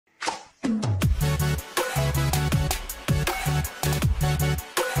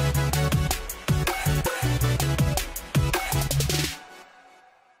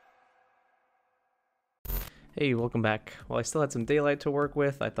Hey, welcome back. Well, I still had some daylight to work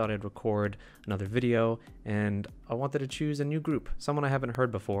with. I thought I'd record another video, and I wanted to choose a new group, someone I haven't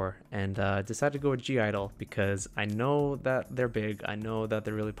heard before, and decided to go with I-Dle because I know that they're big, I know that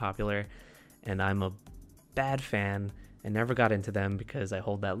they're really popular, and I'm a bad fan and never got into them because I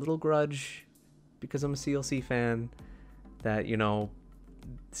hold that little grudge because I'm a CLC fan that, you know,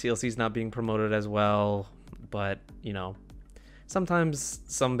 CLC's not being promoted as well, but, you know, sometimes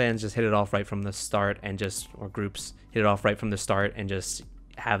some bands just hit it off right from the start and or groups hit it off right from the start and just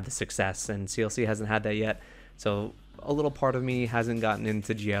have the success, and CLC hasn't had that yet. So a little part of me hasn't gotten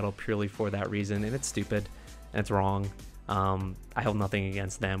into I-Dle purely for that reason, and it's stupid and it's wrong. I hold nothing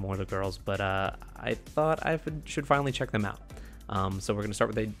against them or the girls, but I thought I should finally check them out. So we're gonna start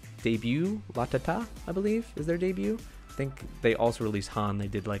with their debut, Latata, I believe is their debut. I think they also released Han. They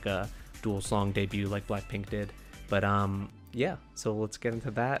did like a dual song debut like Blackpink did, but yeah, so let's get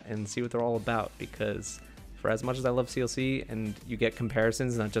into that and see what they're all about, because for as much as I love CLC, and you get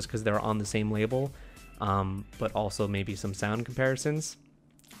comparisons, not just because they're on the same label, but also maybe some sound comparisons,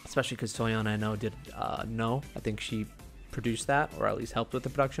 especially because Soyeon, I know, did No. I think she produced that, or at least helped with the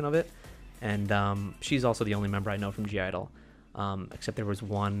production of it, and she's also the only member I know from I-Dle, except there was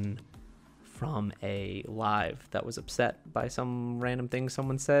one from a live that was upset by some random thing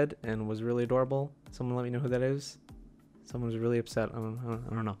someone said and was really adorable. Someone let me know who that is. Someone was really upset. I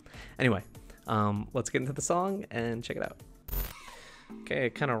don't know. Anyway, let's get into the song and check it out. Okay, I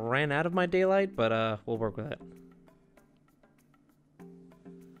kind of ran out of my daylight, but we'll work with it.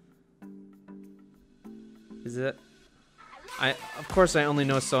 Is it? Of course I only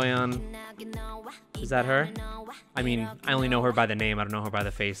know Soyeon. Is that her? I mean, I only know her by the name. I don't know her by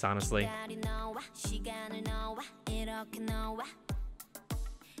the face, honestly.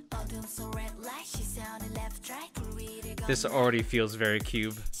 This already feels very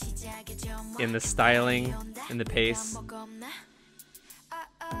Cube in the styling, in the pace.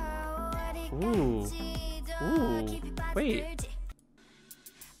 Ooh, wait.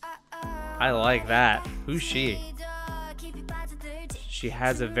 I like that. Who's she? She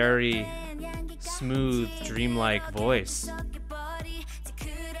has a very smooth, dreamlike voice.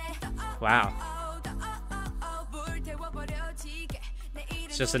 Wow.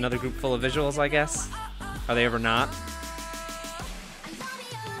 It's just another group full of visuals, I guess. Are they ever not?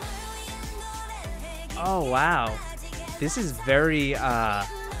 Oh, wow. This is very,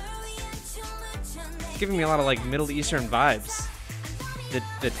 giving me a lot of, like, Middle Eastern vibes.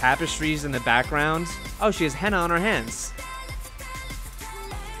 The tapestries in the background. Oh, she has henna on her hands.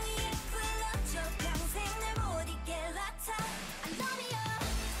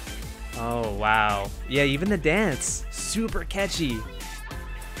 Oh, wow. Yeah, even the dance. Super catchy.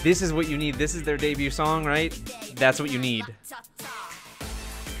 This is what you need. This is their debut song, right? That's what you need.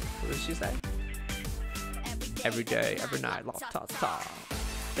 What did she say? Every day, every night, Latata.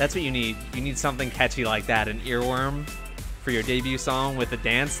 That's what you need. You need something catchy like that, an earworm for your debut song with a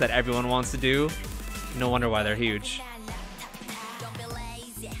dance that everyone wants to do. No wonder why they're huge.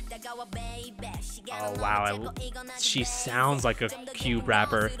 Oh wow, she sounds like a Cube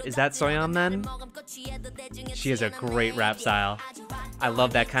rapper. Is that Soyeon then? She has a great rap style. I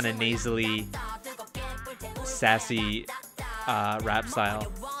love that kind of nasally, sassy rap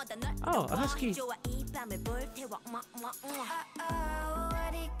style. Oh, a husky.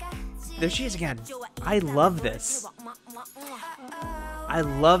 There she is again. I love this. I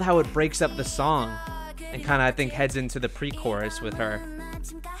love how it breaks up the song and kind of, I think, heads into the pre-chorus with her.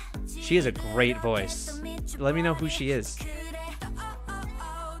 She has a great voice. Let me know who she is,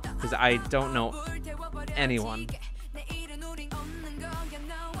 because I don't know anyone.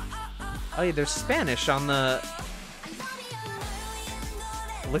 Oh yeah, there's Spanish on the...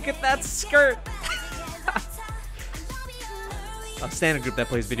 Look at that skirt! A standard group that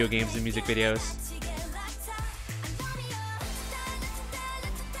plays video games and music videos.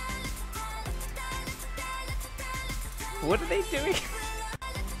 What are they doing?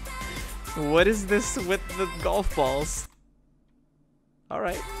 What is this with the golf balls?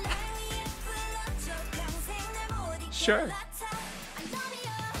 Alright. Sure.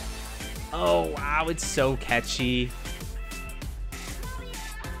 Oh wow, it's so catchy.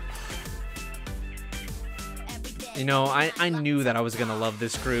 You know, I knew that I was gonna love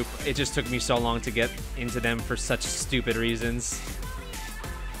this group. It just took me so long to get into them for such stupid reasons.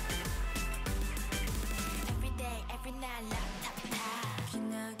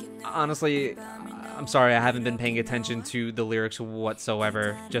 Honestly, I'm sorry I haven't been paying attention to the lyrics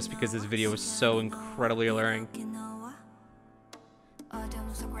whatsoever, just because this video was so incredibly alluring.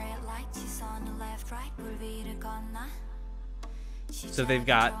 So they've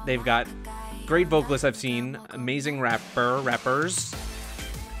got Great vocalists I've seen. Amazing rappers.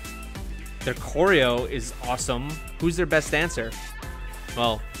 Their choreo is awesome. Who's their best dancer?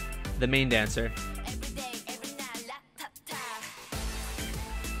 Well, the main dancer.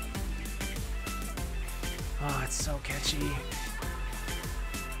 Oh, it's so catchy.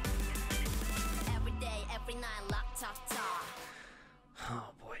 Oh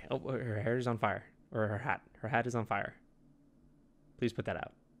boy. Oh, her hair is on fire. Or her hat. Her hat is on fire. Please put that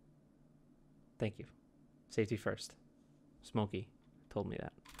out. Thank you. Safety first. Smokey told me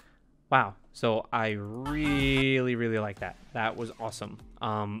that. Wow. So I really, really like that. That was awesome.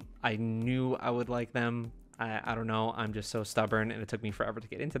 I knew I would like them. I don't know. I'm just so stubborn, and it took me forever to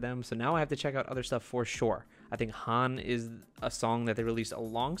get into them. So now I have to check out other stuff for sure. I think Han is a song that they released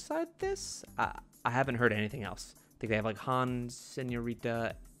alongside this. I haven't heard anything else. I think they have like Han,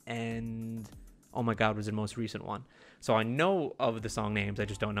 Senorita, and oh my God was the most recent one. So I know of the song names. I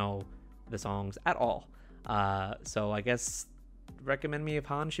just don't know the songs at all. So I guess recommend me if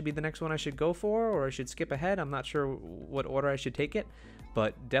Han should be the next one I should go for, or I should skip ahead. I'm not sure what order I should take it,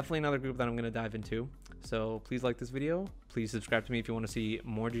 but definitely another group that I'm going to dive into. So please like this video. Please subscribe to me if you want to see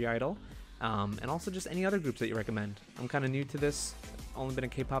more I-Dle. And also just any other groups that you recommend. I'm kind of new to this. Only been a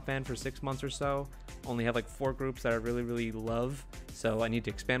K-pop fan for 6 months or so. Only have like 4 groups that I really, really love. So I need to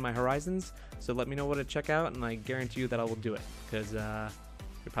expand my horizons. So let me know what to check out, and I guarantee you that I will do it, because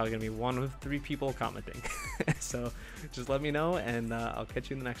you're probably going to be one of 3 people commenting. So just let me know, and I'll catch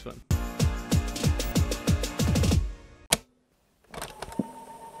you in the next one.